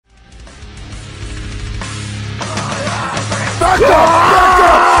Back up! Back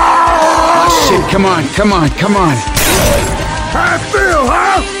up! Oh shit, come on, come on, come on. How it feel,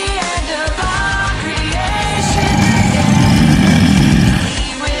 huh?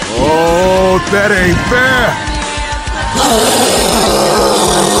 Oh, that ain't fair!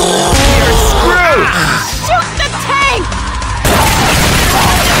 You're screwed! Shoot the tank!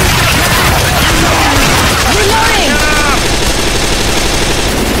 Reloading!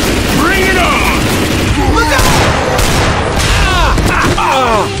 Bring it on! Look out!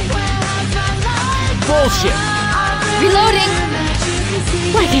 Bullshit! Reloading!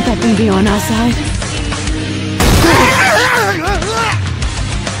 Why can't that thing be on our side?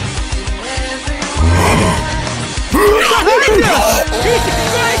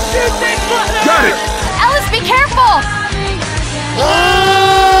 Got it! Ellis, be careful!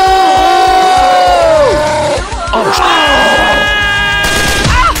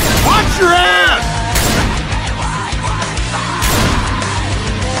 Watch your ass!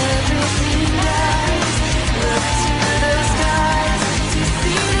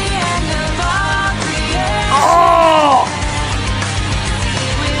 Oh!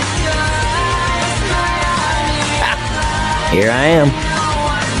 Here I am.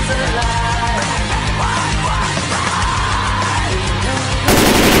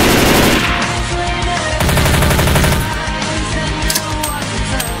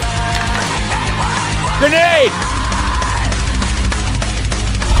 Grenade!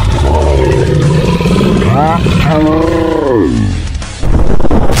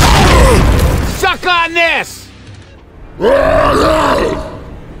 Suck on this!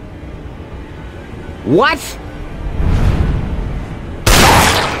 What?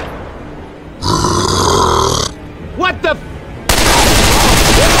 What the f—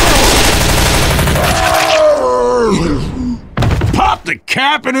 Pop the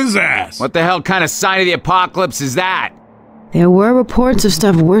cap in his ass! What the hell kind of sign of the apocalypse is that? There were reports of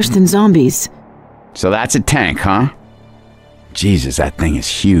stuff worse than zombies. So that's a tank, huh? Jesus, that thing is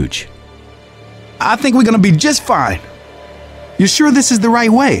huge. I think we're gonna be just fine. You sure this is the right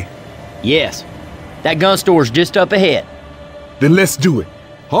way? Yes. That gun store's just up ahead. Then let's do it.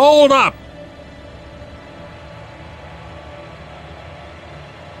 Hold up!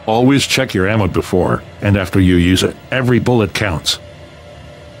 Always check your ammo before and after you use it. Every bullet counts.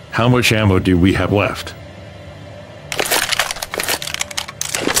 How much ammo do we have left?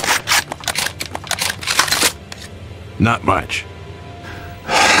 Not much.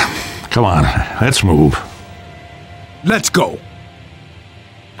 Come on, let's move. Let's go.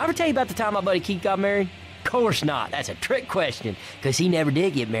 I ever tell you about the time my buddy Keith got married? Of course not. That's a trick question, because he never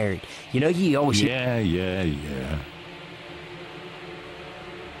did get married. You know, you always... Yeah.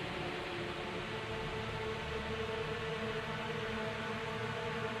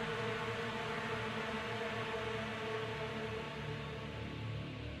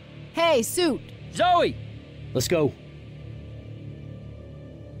 Hey, suit! Zoe! Let's go.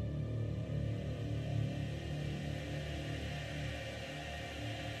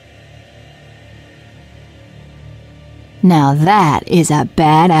 Now that is a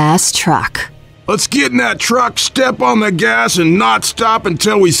badass truck. Let's get in that truck, step on the gas, and not stop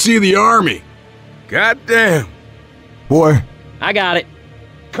until we see the army. Goddamn. Boy, I got it.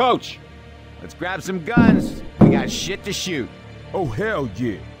 Coach, let's grab some guns. We got shit to shoot. Oh, hell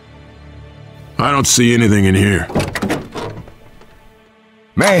yeah. I don't see anything in here.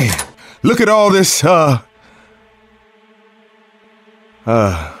 man, look at all this,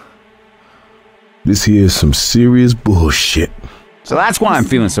 This here is some serious bullshit. So that's why I'm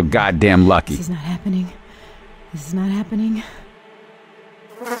feeling so goddamn lucky. This is not happening. This is not happening.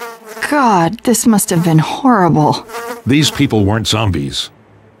 God, this must have been horrible. These people weren't zombies.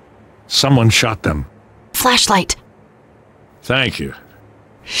 Someone shot them. Flashlight. Thank you.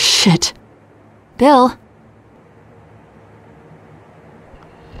 Shit. Bill.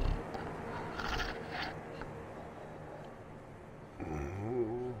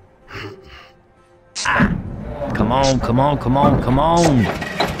 Come on, come on, come on, come on.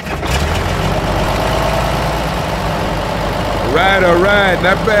 All right,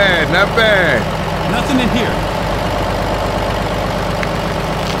 not bad, not bad. nothing in here.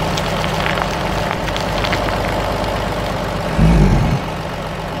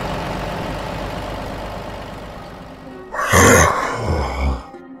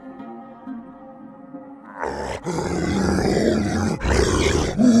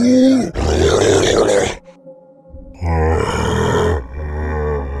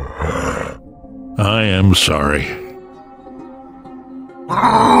 I am sorry.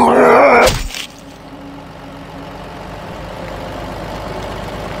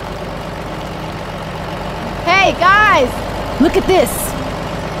 Hey, guys! Look at this.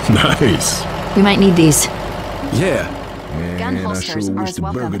 Nice. We might need these. Yeah. Gun Man, I holsters sure are wish as the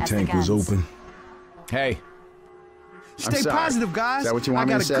welcome burger as the tank was guns. open. Hey, Stay sorry. positive, guys. Is that what you want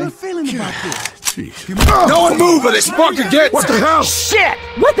I me got to a say? good feeling about this. Jeez. No one move or this fucker gets. What the hell? Shit!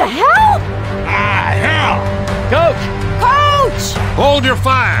 What the hell? Ah, hell! Coach! Coach! Hold your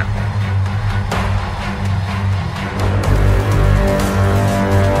fire!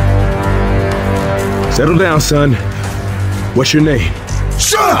 Settle down, son. What's your name?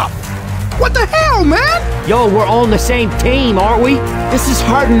 Shut up! What the hell, man? Yo, we're on the same team, aren't we? this is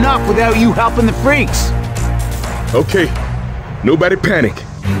hard enough without you helping the freaks. Okay. Nobody panic.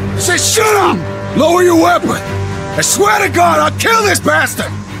 Say shut up! Lower your weapon! I swear to God, I'll kill this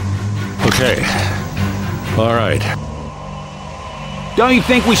bastard! Okay. All right. Don't you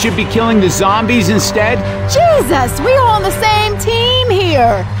think we should be killing the zombies instead? Jesus, we all on the same team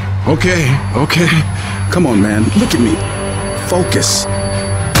here. Okay. Come on, man. Look at me. Focus.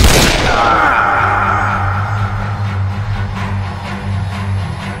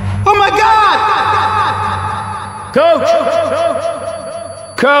 Oh my God! Coach!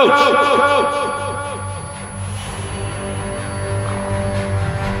 Coach!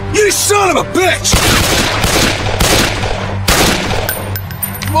 You son of a bitch!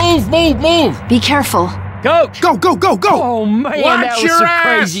 Move! Be careful. Coach! Go! Oh man, Watch that was your some ass!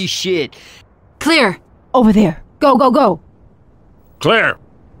 crazy shit. Clear. Over there. Go. Clear!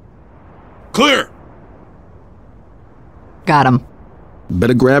 Clear! Got him.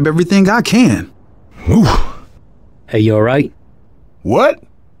 Better grab everything I can. Ooh. Hey, you alright? What?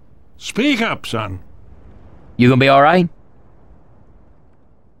 Speak up, son. You gonna be alright?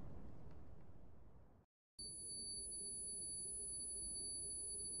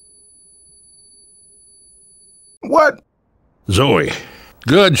 What? Zoe.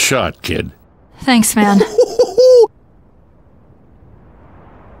 Good shot, kid. Thanks, man.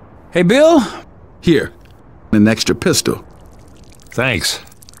 Hey, Bill. Here. An extra pistol. Thanks.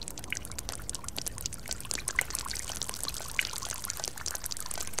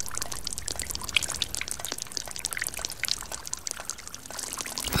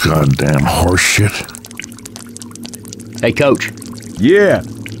 Goddamn horse shit. Hey, Coach. Yeah.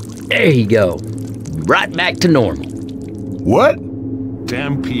 There you go. Right back to normal. What?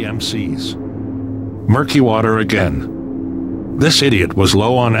 Damn PMCs. Murky water again. This idiot was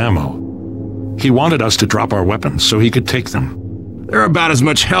low on ammo. He wanted us to drop our weapons so he could take them. They're about as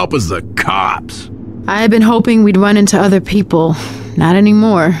much help as the cops. I had been hoping we'd run into other people. Not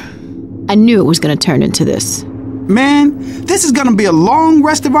anymore. I knew it was gonna turn into this. Man, this is gonna be a long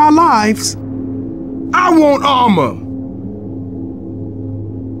rest of our lives. I want armor.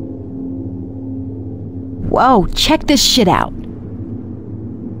 Whoa, check this shit out.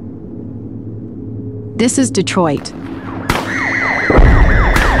 This is Detroit.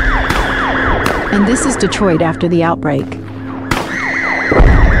 And this is Detroit after the outbreak.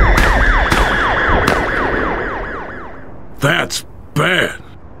 That's bad.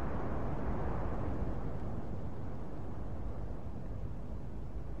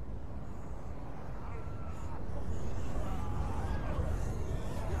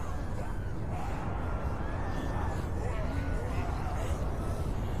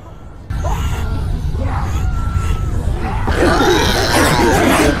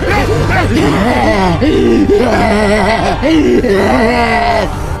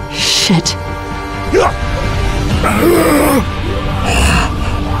 Shit.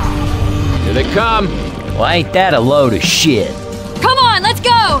 Here they come. Well, ain't that a load of shit? Come on, let's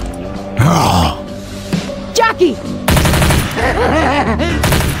go! Jockey!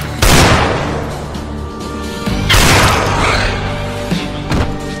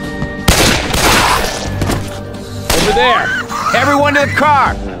 Over there. Everyone to the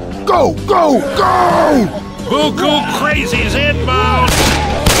car. Go! Buku crazies inbound!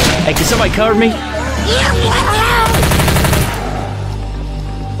 Hey, can somebody cover me?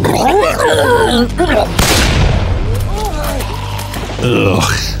 Ugh.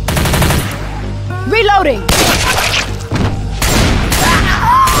 Reloading!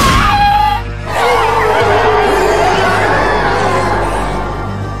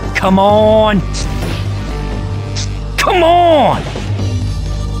 Come on! Come on!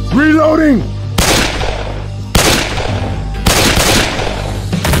 Reloading!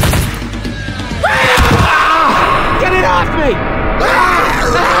 Get it off me!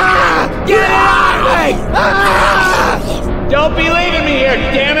 Get it off me! Don't be leaving me here,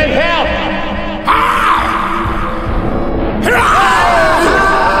 damn it! Help!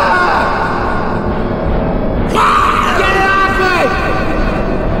 Get it off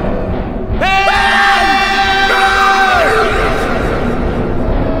me!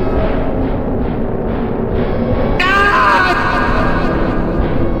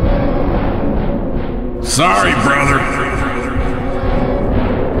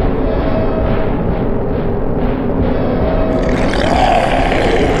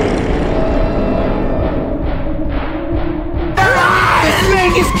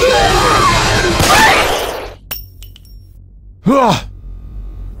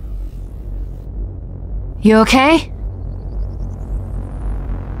 You okay?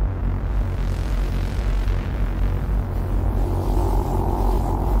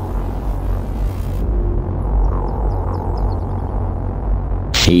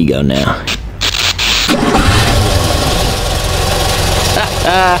 Here you go now.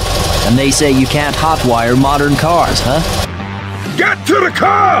 And they say you can't hotwire modern cars, huh? Get to the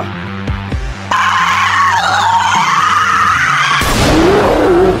car!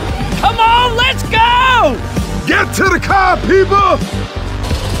 Come on, let's go! Get to the car, people!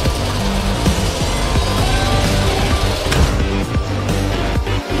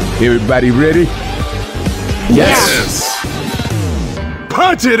 Everybody ready? Yes!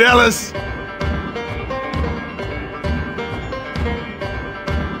 Punch it, Ellis!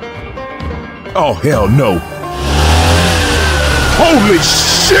 Oh, hell no. Holy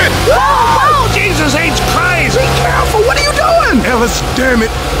shit! Oh, Jesus H. Christ! Be careful! What are you doing? Ellis, damn it.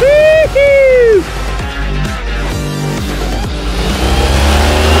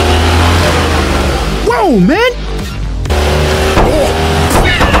 Whoa, man!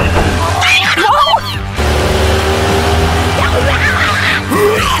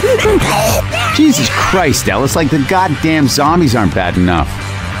 Jesus Christ, Ellis, like the goddamn zombies aren't bad enough.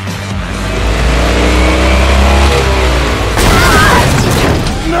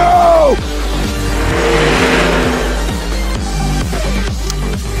 No!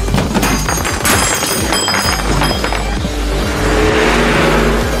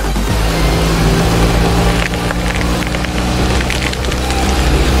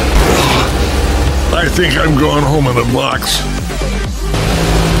 I think I'm going home in a box.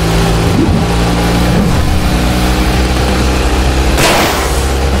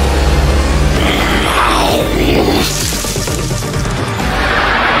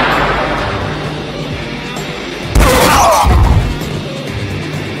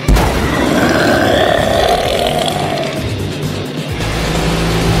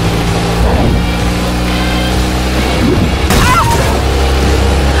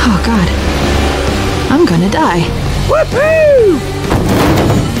 Oh, God. I'm gonna die. Woohoo!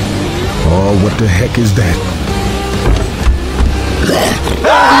 Oh, what the heck is that?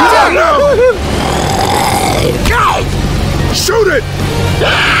 Oh, no! Shoot it!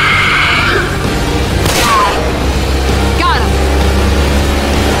 Got him.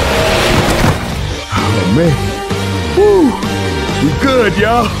 Oh, man. Woo! We good,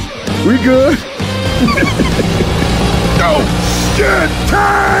 y'all. We good. Oh, shit!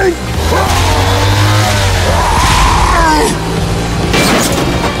 Tank!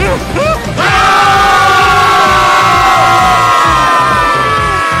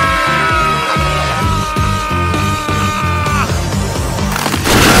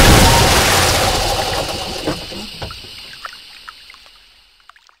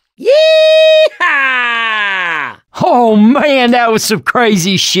 Yeehaw! Oh man, that was some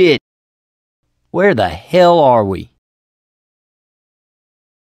crazy shit. Where the hell are we?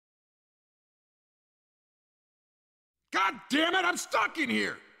 God damn it, I'm stuck in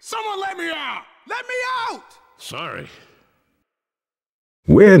here! Someone let me out! Let me out! Sorry.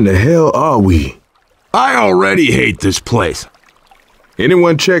 Where in the hell are we? I already hate this place.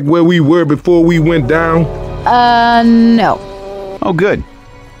 Anyone check where we were before we went down? No. Oh, good.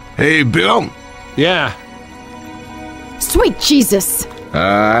 Hey, Bill. Yeah. Sweet Jesus.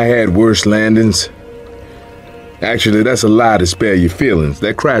 I had worse landings. Actually, that's a lie to spare your feelings.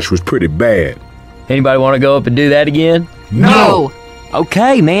 That crash was pretty bad. Anybody want to go up and do that again? No!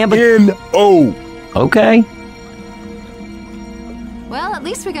 Okay, man, but... N-O! Okay. Well, at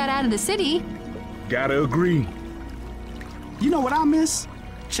least we got out of the city. Gotta agree. You know what I miss?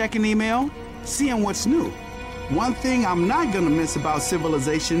 Checking email, seeing what's new. One thing I'm not gonna miss about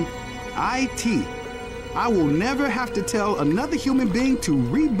civilization, IT. I will never have to tell another human being to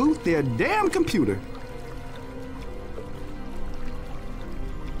reboot their damn computer.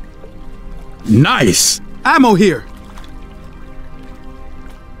 Nice! Ammo here!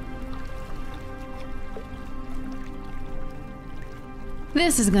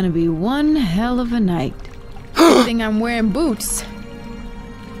 This is gonna be one hell of a night. Good thing I'm wearing boots.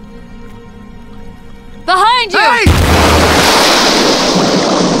 Behind you! Hey!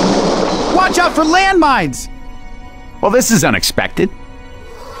 Watch out for landmines! Well, this is unexpected.